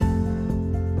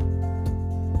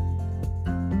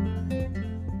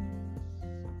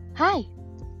Hi,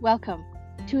 welcome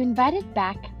to Invited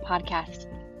Back podcast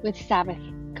with Sabbath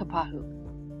Kapahu.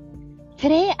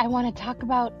 Today I want to talk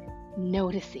about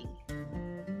noticing.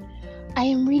 I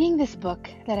am reading this book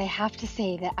that I have to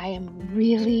say that I am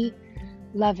really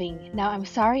loving. Now, I'm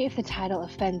sorry if the title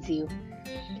offends you,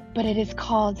 but it is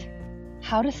called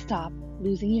How to Stop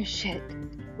Losing Your Shit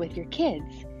with Your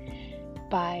Kids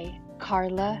by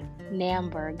Carla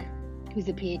Namberg, who's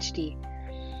a PhD.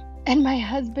 And my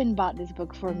husband bought this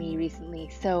book for me recently,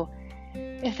 so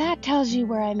if that tells you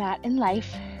where I'm at in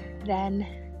life, then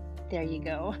there you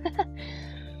go.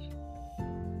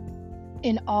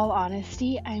 In all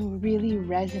honesty, I'm really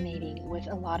resonating with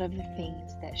a lot of the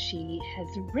things that she has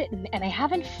written, and I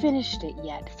haven't finished it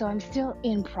yet, so I'm still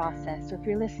in process. So if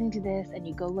you're listening to this and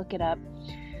you go look it up,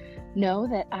 know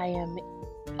that I am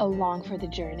along for the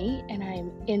journey and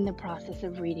I'm in the process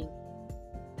of reading.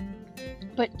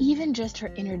 But even just her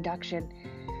introduction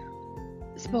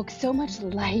spoke so much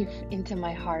life into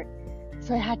my heart,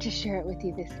 so I had to share it with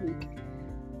you this week.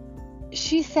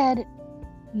 She said,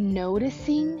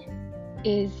 noticing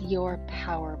is your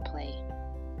power play.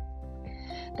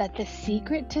 That the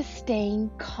secret to staying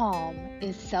calm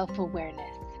is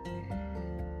self-awareness.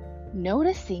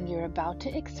 Noticing you're about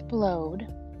to explode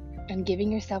and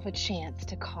giving yourself a chance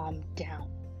to calm down.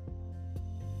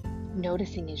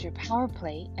 Noticing is your power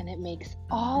play, and it makes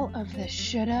all of the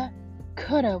shoulda,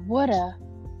 coulda, woulda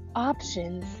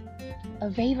options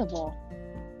available.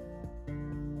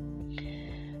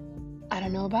 I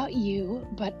don't know about you,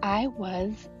 but I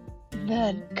was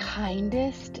the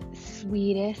kindest,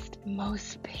 sweetest,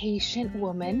 most patient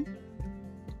woman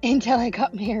until I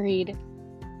got married.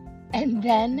 And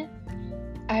then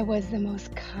I was the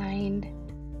most kind,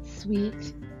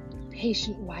 sweet,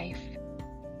 patient wife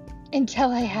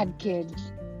until I had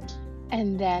kids.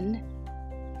 And then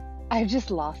I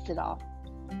just lost it all.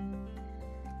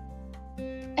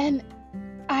 And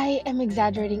I am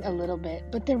exaggerating a little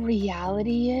bit, but the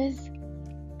reality is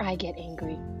I get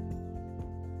angry.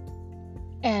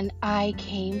 And I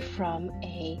came from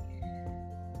a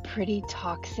pretty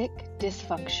toxic,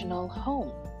 dysfunctional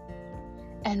home.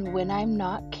 And when I'm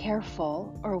not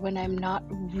careful, or when I'm not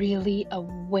really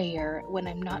aware, when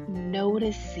I'm not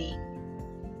noticing,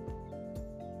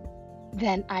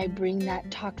 then I bring that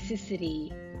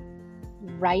toxicity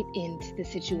right into the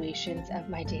situations of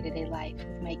my day-to-day life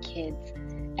with my kids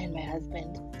and my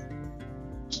husband.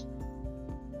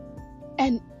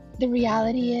 And the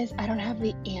reality is I don't have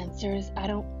the answers. I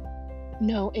don't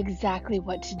know exactly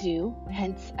what to do.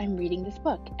 Hence, I'm reading this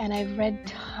book. And I've read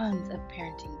tons of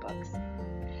parenting books.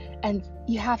 And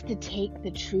you have to take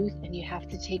the truth and you have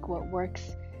to take what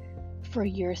works for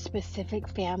your specific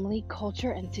family,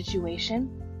 culture, and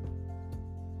situation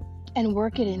and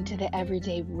work it into the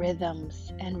everyday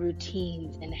rhythms and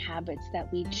routines and habits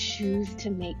that we choose to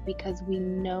make, because we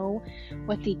know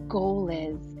what the goal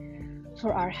is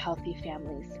for our healthy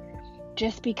families.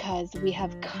 Just because we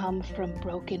have come from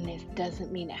brokenness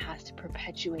doesn't mean it has to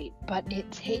perpetuate, but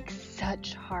it takes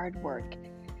such hard work.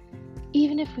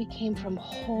 Even if we came from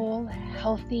whole,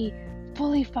 healthy,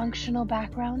 fully functional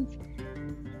backgrounds,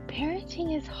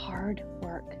 parenting is hard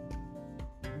work.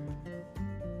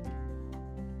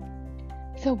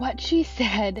 So what she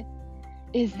said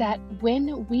is that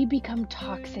when we become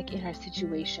toxic in our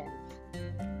situations,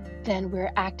 then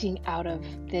we're acting out of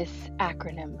this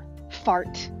acronym,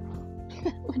 FART,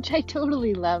 which I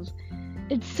totally love.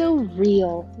 It's so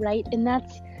real, right? And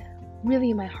that's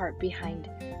really my heart behind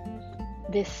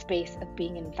this space of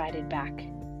being invited back.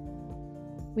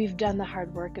 We've done the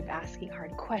hard work of asking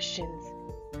hard questions.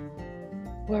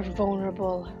 We're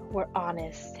vulnerable, we're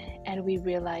honest, and we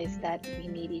realize that we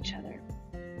need each other.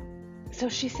 So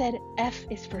she said F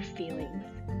is for feelings,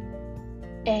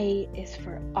 A is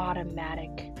for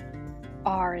automatic,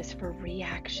 R is for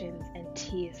reactions, and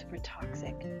T is for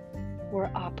toxic. We're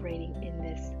operating in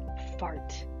this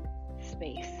fart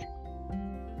space,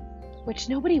 which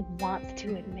nobody wants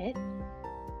to admit,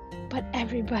 but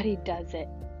everybody does it.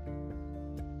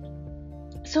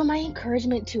 So my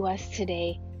encouragement to us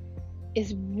today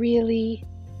is really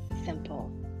simple.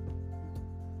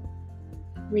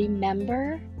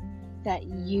 Remember that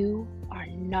you are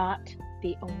not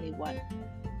the only one.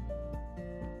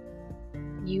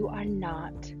 You are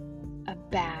not a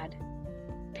bad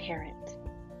parent.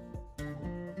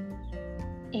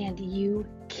 And you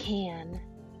can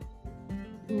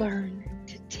learn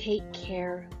to take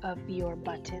care of your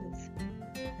buttons.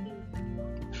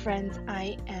 Friends,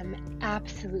 I am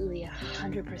absolutely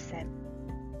 100%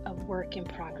 a work in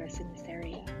progress in this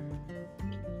area.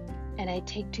 And I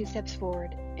take 2 steps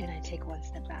forward and I take 1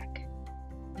 step back.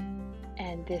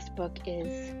 And this book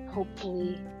is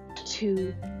hopefully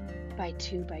 2 by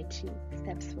 2 by 2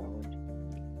 steps forward.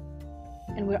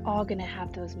 And we're all going to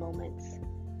have those moments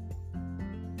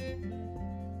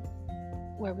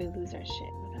where we lose our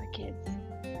shit with our kids.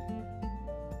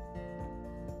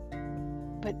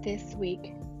 But this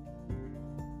week,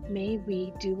 may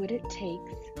we do what it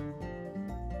takes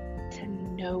to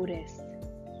notice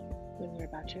when we're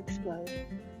about to explode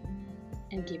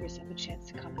and give yourself a chance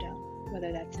to calm down.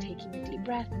 Whether that's taking a deep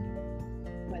breath,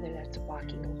 whether that's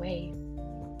walking away,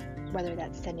 whether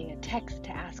that's sending a text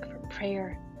to ask for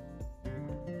prayer.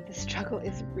 The struggle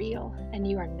is real and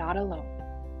you are not alone.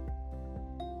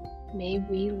 May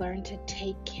we learn to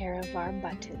take care of our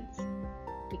buttons,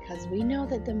 because we know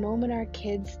that the moment our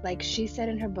kids, like she said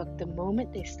in her book, the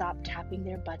moment they stop tapping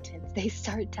their buttons, they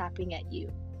start tapping at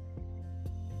you.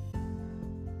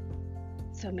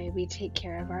 So may we take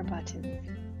care of our buttons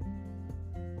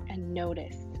and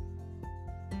notice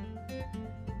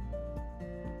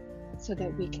so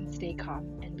that we can stay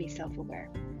calm and be self-aware.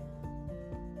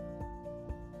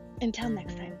 Until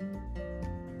next time,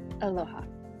 aloha.